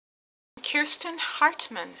Kirsten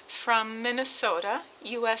Hartman from Minnesota,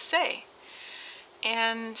 USA.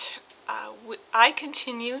 And I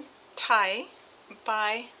continue Thay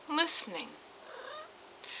by listening.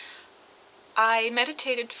 I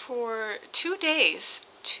meditated for 2 days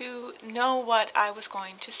to know what I was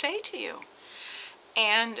going to say to you.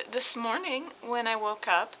 And this morning, when I woke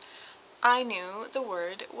up, I knew the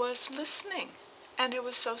word was listening, and I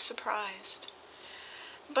was so surprised.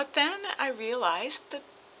 But then I realized that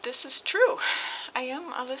this is true. I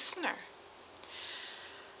am a listener.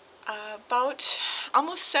 About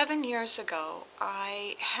almost 7 years ago,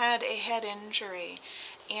 I had a head injury,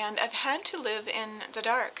 and I've had to live in the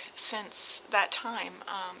dark since that time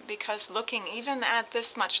because looking even at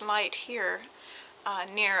this much light here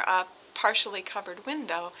near a partially covered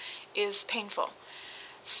window is painful.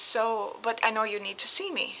 So, but I know you need to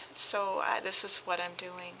see me, so this is what I'm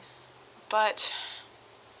doing. But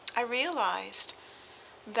I realized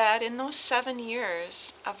that in those 7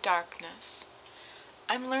 years of darkness,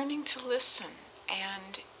 I'm learning to listen,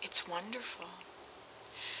 and it's wonderful.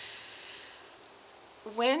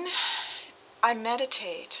 When I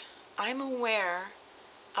meditate, I'm aware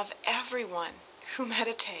of everyone who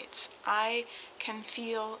meditates. I can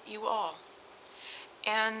feel you all.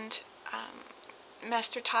 And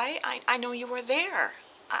Master Thay, I know you are there.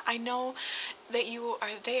 I know that you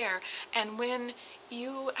are there. And when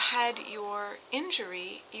you had your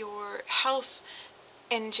injury, your health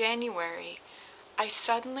in January, I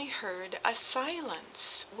suddenly heard a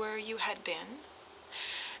silence where you had been.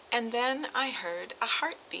 And then I heard a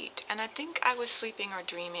heartbeat, and I think I was sleeping or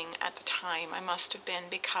dreaming at the time. I must have been,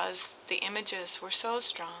 because the images were so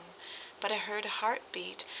strong. But I heard a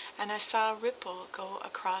heartbeat, and I saw a ripple go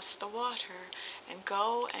across the water, and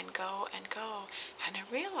go and go and go. And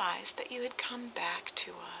I realized that you had come back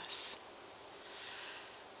to us.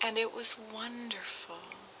 And it was wonderful.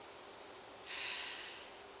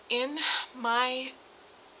 In my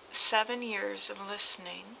 7 years of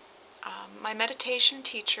listening, my meditation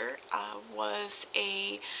teacher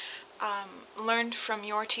learned from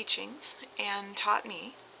your teachings and taught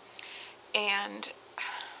me. And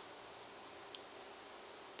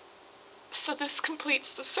so this completes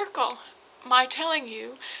the circle, my telling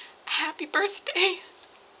you, happy birthday.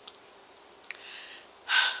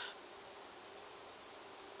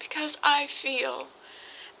 Because I feel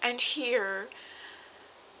and hear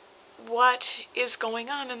what is going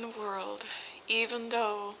on in the world, even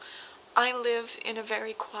though I live in a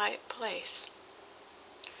very quiet place.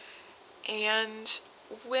 And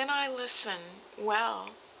when I listen well,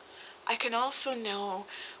 I can also know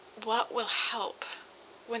what will help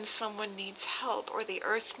when someone needs help or the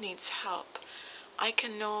earth needs help. I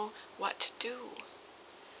can know what to do.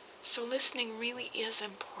 So listening really is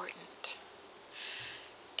important.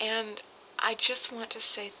 And I just want to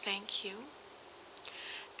say thank you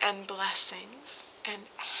and blessings and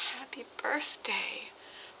happy birthday.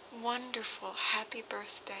 Wonderful happy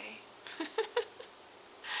birthday.